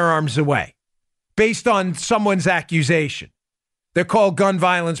your firearms away based on someone's accusation. They're called gun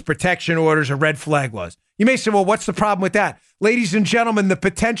violence protection orders or red flag laws. You may say, well, what's the problem with that? Ladies and gentlemen, the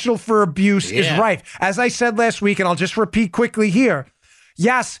potential for abuse is rife. As I said last week, and I'll just repeat quickly here,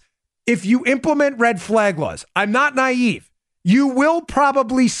 yes, if you implement red flag laws, I'm not naive, you will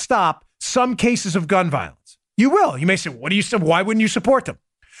probably stop some cases of gun violence. You will. You may say, what do you say? Why wouldn't you support them?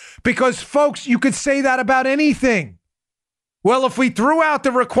 Because, folks, you could say that about anything. Well, if we threw out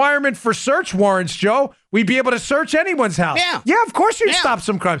the requirement for search warrants, Joe, we'd be able to search anyone's house. Yeah, of course you'd stop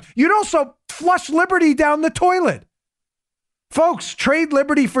some crimes. You'd also flush liberty down the toilet. Folks, trade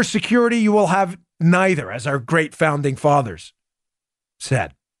liberty for security, you will have neither, as our great founding fathers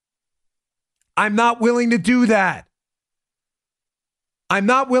said. I'm not willing to do that. I'm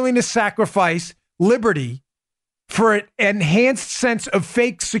not willing to sacrifice liberty for an enhanced sense of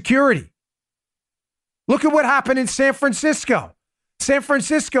fake security. Look at what happened in San Francisco. San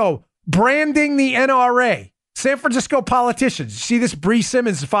Francisco branding the NRA. San Francisco politicians. You see this? Bree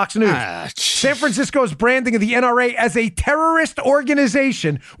Simmons, Fox News. San Francisco's branding of the NRA as a terrorist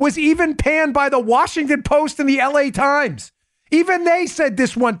organization was even panned by the Washington Post and the LA Times. Even they said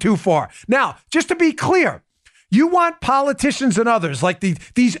this went too far. Now, just to be clear, you want politicians and others like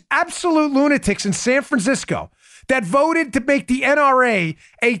these absolute lunatics in San Francisco that voted to make the NRA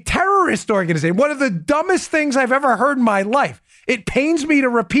a terrorist organization. One of the dumbest things I've ever heard in my life. It pains me to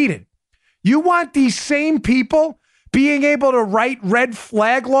repeat it. You want these same people being able to write red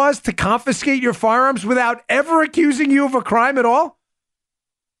flag laws to confiscate your firearms without ever accusing you of a crime at all?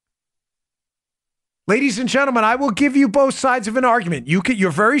 Ladies and gentlemen, I will give you both sides of an argument.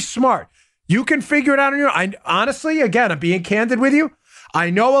 You're very smart. You can figure it out on your own. Honestly, again, I'm being candid with you. I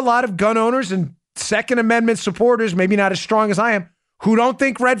know a lot of gun owners and Second Amendment supporters, maybe not as strong as I am, who don't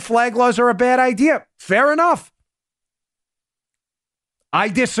think red flag laws are a bad idea. Fair enough. I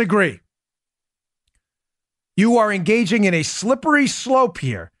disagree. You are engaging in a slippery slope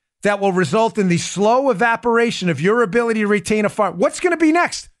here that will result in the slow evaporation of your ability to retain a firearm. What's going to be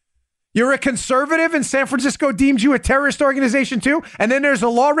next? You're a conservative and San Francisco deems you a terrorist organization too? And then there's a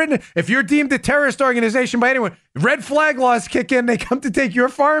law written, if you're deemed a terrorist organization by anyone, red flag laws kick in, they come to take your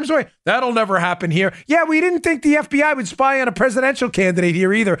firearms away. That'll never happen here. Yeah, we didn't think the FBI would spy on a presidential candidate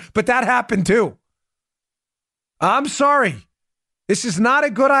here either, but that happened too. I'm sorry. This is not a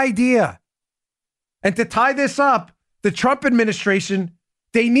good idea. And to tie this up, the Trump administration,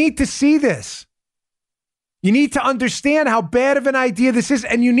 they need to see this. You need to understand how bad of an idea this is,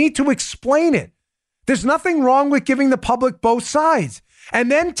 and you need to explain it. There's nothing wrong with giving the public both sides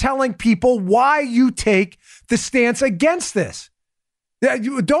and then telling people why you take the stance against this.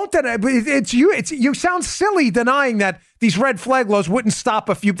 You sound silly denying that these red flag laws wouldn't stop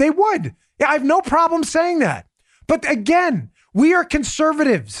a few. They would. Yeah, I have no problem saying that. But again, we are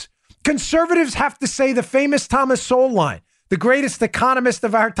conservatives. Conservatives have to say the famous Thomas Sowell line, the greatest economist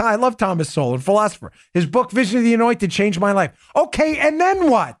of our time. I love Thomas Sowell, a philosopher. His book, Vision of the Anointed, changed my life. Okay, and then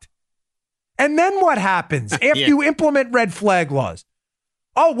what? And then what happens after you implement red flag laws?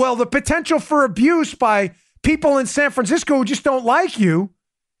 Oh, well, the potential for abuse by people in San Francisco who just don't like you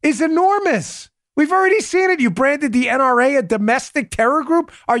is enormous. We've already seen it. You branded the NRA a domestic terror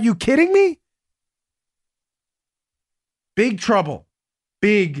group. Are you kidding me? Big trouble.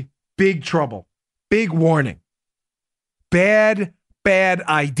 Big trouble. Big warning. Bad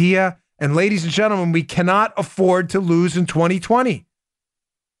idea. And ladies and gentlemen, we cannot afford to lose in 2020.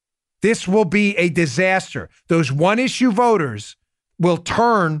 This will be a disaster. Those one-issue voters will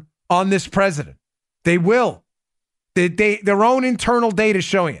turn on this president. They will. Their own internal data is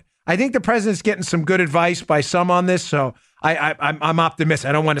showing it. I think the president's getting some good advice by some on this, so I'm optimistic.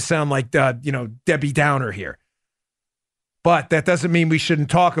 I don't want to sound like Debbie Downer here. But that doesn't mean we shouldn't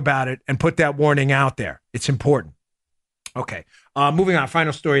talk about it and put that warning out there. It's important. Okay, moving on.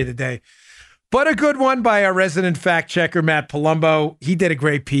 Final story of the day. But a good one by our resident fact checker, Matt Palumbo. He did a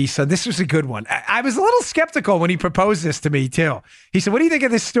great piece. This was a good one. I was a little skeptical when he proposed this to me, too. He said, what do you think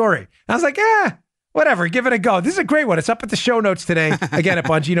of this story? And I was like, whatever, give it a go. This is a great one. It's up at the show notes today. Again, at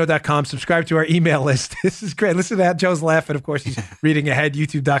Bongino.com. Subscribe to our email list. This is great. Listen to that. Joe's laughing. Of course, he's reading ahead.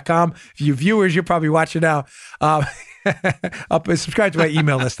 YouTube.com. If you viewers, you're probably watching now. Subscribe to our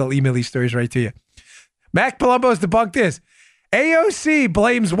email list. I'll email these stories right to you. Matt Palumbo's debunked this. AOC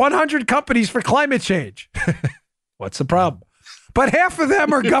blames 100 companies for climate change. What's the problem? But half of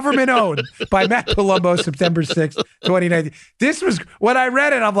them are government owned by Matt Palumbo, September 6th, 2019. This was, when I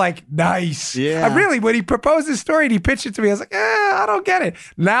read it, I'm like, nice. Yeah. When he proposed this story and he pitched it to me, I was like, I don't get it.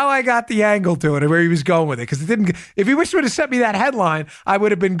 Now I got the angle to it and where he was going with it. Because if he wished to have sent me that headline, I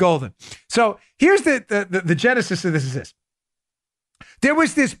would have been golden. So here's the genesis of this is this. There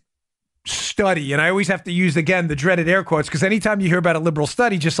was this study, and I always have to use, again, the dreaded air quotes, because anytime you hear about a liberal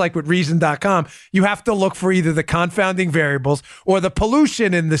study, just like with Reason.com, you have to look for either the confounding variables or the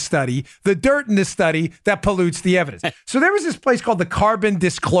pollution in the study, the dirt in the study that pollutes the evidence. So there was this place called the Carbon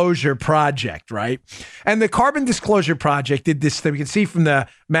Disclosure Project, right? And the Carbon Disclosure Project did this thing. We can see from the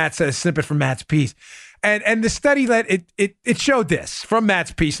Matt's snippet from Matt's piece. And the study it showed this from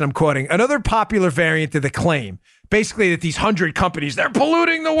Matt's piece, and I'm quoting, another popular variant of the claim, basically that these 100 companies, they're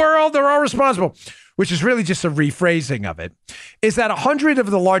polluting the world, they're all responsible, which is really just a rephrasing of it, is that 100 of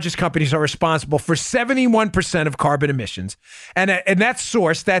the largest companies are responsible for 71% of carbon emissions. And that's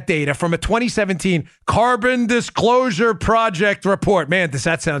sourced, that data, from a 2017 Carbon Disclosure Project report. Man, does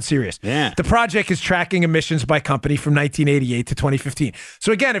that sound serious? Yeah. The project is tracking emissions by company from 1988 to 2015.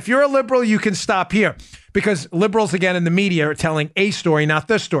 So again, if you're a liberal, you can stop here, because liberals, again, in the media are telling a story, not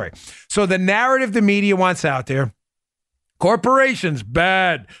the story. So the narrative the media wants out there: corporations,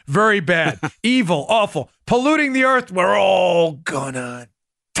 bad, very bad, evil, awful, polluting the earth, we're all gonna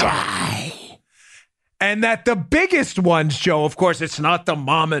die. And that the biggest ones, Joe, of course, it's not the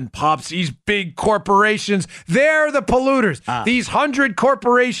mom and pops, these big corporations, they're the polluters. These 100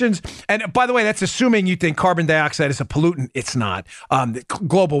 corporations, and by the way, that's assuming you think carbon dioxide is a pollutant. It's not.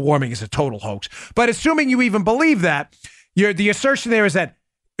 Global warming is a total hoax. But assuming you even believe that, the assertion there is that,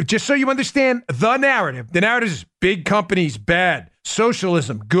 just so you understand the narrative is big companies, bad.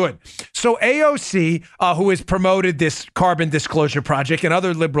 Socialism, good. So AOC, who has promoted this Carbon Disclosure Project, and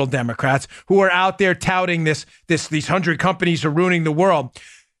other liberal Democrats who are out there touting these 100 companies are ruining the world.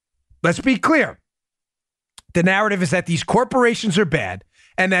 Let's be clear. The narrative is that these corporations are bad,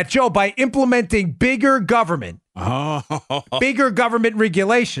 and that, Joe, by implementing bigger government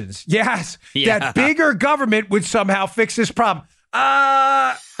regulations, yes, that bigger government would somehow fix this problem.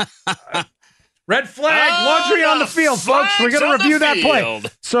 Red flag, laundry on the field, folks. We're going to review that play.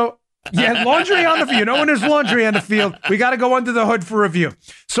 So, laundry on the field. You know when there's laundry on the field, we got to go under the hood for review.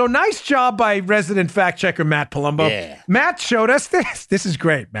 So nice job by resident fact checker Matt Palumbo. Yeah. Matt showed us this. This is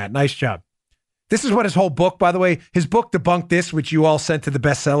great, Matt. Nice job. This is what his whole book, by the way, his book Debunked This, which you all sent to the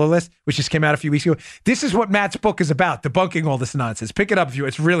bestseller list, which just came out a few weeks ago. This is what Matt's book is about, debunking all this nonsense. Pick it up if you.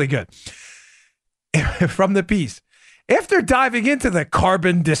 It's really good. From the piece. After diving into the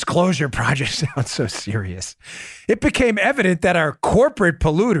Carbon Disclosure Project, sounds so serious, it became evident that our corporate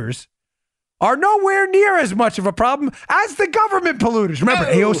polluters are nowhere near as much of a problem as the government polluters. Remember,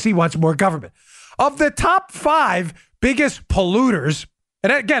 AOC wants more government. Of the top 5 biggest polluters,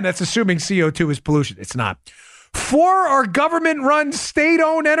 and again, that's assuming CO2 is pollution. It's not. 4 are government-run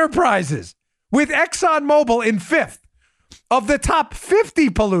state-owned enterprises, with ExxonMobil in 5th. Of the top 50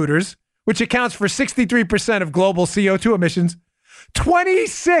 polluters, which accounts for 63% of global CO2 emissions,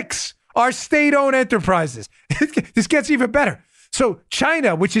 26 are state-owned enterprises. This gets even better. So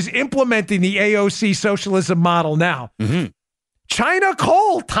China, which is implementing the AOC socialism model now, China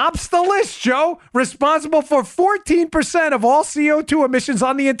coal tops the list, Joe, responsible for 14% of all CO2 emissions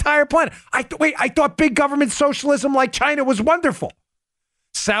on the entire planet. I thought big government socialism like China was wonderful.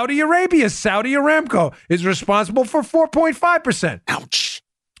 Saudi Arabia's Saudi Aramco is responsible for 4.5%. Ouch.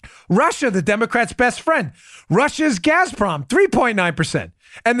 Russia, the Democrats' best friend. Russia's Gazprom, 3.9%.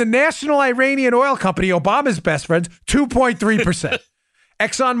 And the national Iranian oil company, Obama's best friends, 2.3%.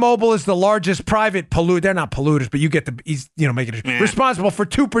 ExxonMobil is the largest private polluter. They're not polluters, but you get the, he's, making it responsible for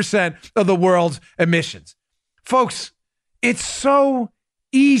 2% of the world's emissions. Folks, it's so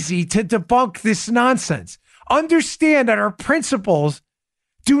easy to debunk this nonsense. Understand that our principles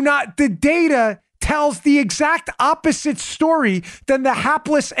the data tells the exact opposite story than the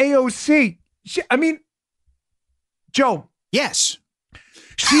hapless AOC. Joe. Yes.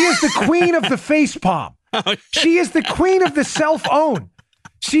 She is the queen of the facepalm. She is the queen of the self-own.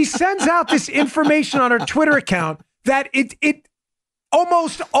 She sends out this information on her Twitter account that it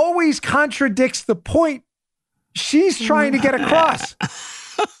almost always contradicts the point she's trying to get across.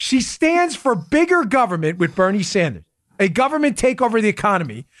 She stands for bigger government with Bernie Sanders, a government take over the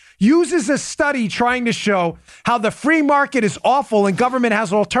economy, uses a study trying to show how the free market is awful and government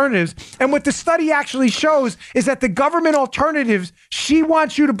has alternatives. And what the study actually shows is that the government alternatives she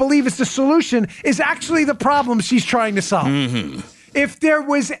wants you to believe is the solution is actually the problem she's trying to solve. Mm-hmm. If there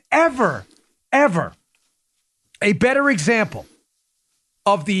was ever a better example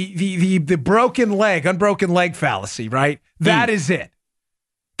of the unbroken leg fallacy, right? That is it.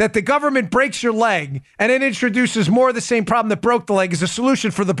 That the government breaks your leg and it introduces more of the same problem that broke the leg as a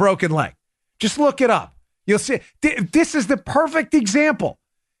solution for the broken leg. Just look it up. You'll see. This is the perfect example.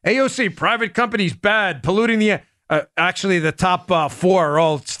 AOC, private companies, bad, polluting the air. Actually, the top 4 are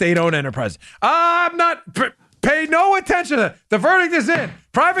all state-owned enterprises. I'm not... Pay no attention to that. The verdict is in.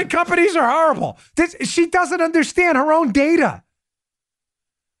 Private companies are horrible. She doesn't understand her own data.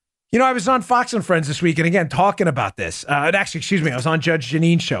 I was on Fox and Friends this week, and again, talking about this. I was on Judge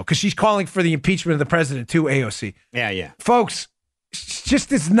Jeanine's show, because she's calling for the impeachment of the president too, AOC. Yeah. Folks, she just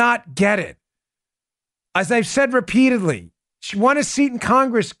does not get it. As I've said repeatedly, she won a seat in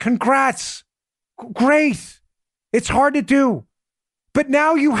Congress. Congrats. Great. It's hard to do. But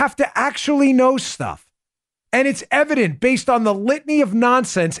now you have to actually know stuff. And it's evident based on the litany of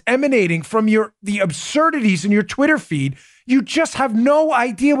nonsense emanating from the absurdities in your Twitter feed. You just have no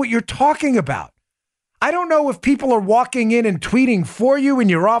idea what you're talking about. I don't know if people are walking in and tweeting for you in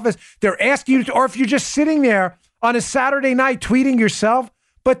your office. They're asking you to, or if you're just sitting there on a Saturday night tweeting yourself.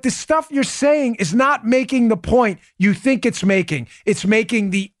 But the stuff you're saying is not making the point you think it's making. It's making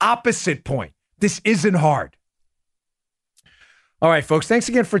the opposite point. This isn't hard. All right, folks. Thanks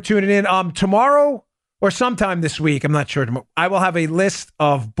again for tuning in. Tomorrow, or sometime this week, I'm not sure, I will have a list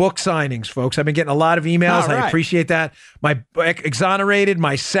of book signings, folks. I've been getting a lot of emails. Right. I appreciate that. My Exonerated,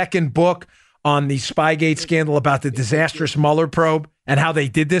 my second book on the Spygate scandal about the disastrous Mueller probe and how they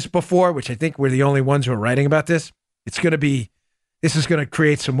did this before, which I think we're the only ones who are writing about this. This is going to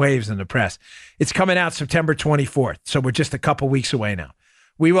create some waves in the press. It's coming out September 24th, so we're just a couple weeks away now.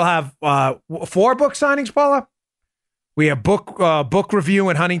 We will have 4 book signings, Paula. We have book review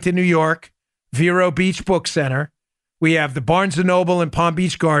in Huntington, New York. Vero Beach Book Center. We have the Barnes & Noble in Palm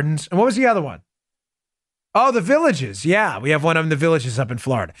Beach Gardens. And what was the other one? Oh, the Villages. Yeah, we have one of them, the Villages up in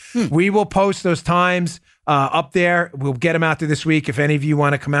Florida. We will post those times up there. We'll get them out there this week. If any of you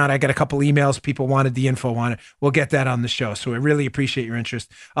want to come out, I got a couple emails. People wanted the info on it. We'll get that on the show. So I really appreciate your interest.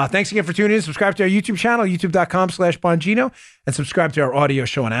 Thanks again for tuning in. Subscribe to our YouTube channel, youtube.com/Bongino, and subscribe to our audio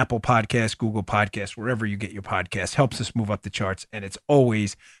show on Apple Podcasts, Google Podcasts, wherever you get your podcasts. Helps us move up the charts, and it's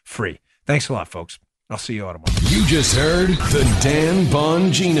always free. Thanks a lot, folks. I'll see you all tomorrow. You just heard the Dan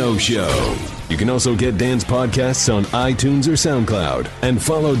Bongino Show. You can also get Dan's podcasts on iTunes or SoundCloud. And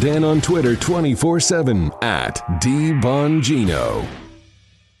follow Dan on Twitter 24/7 @DBongino.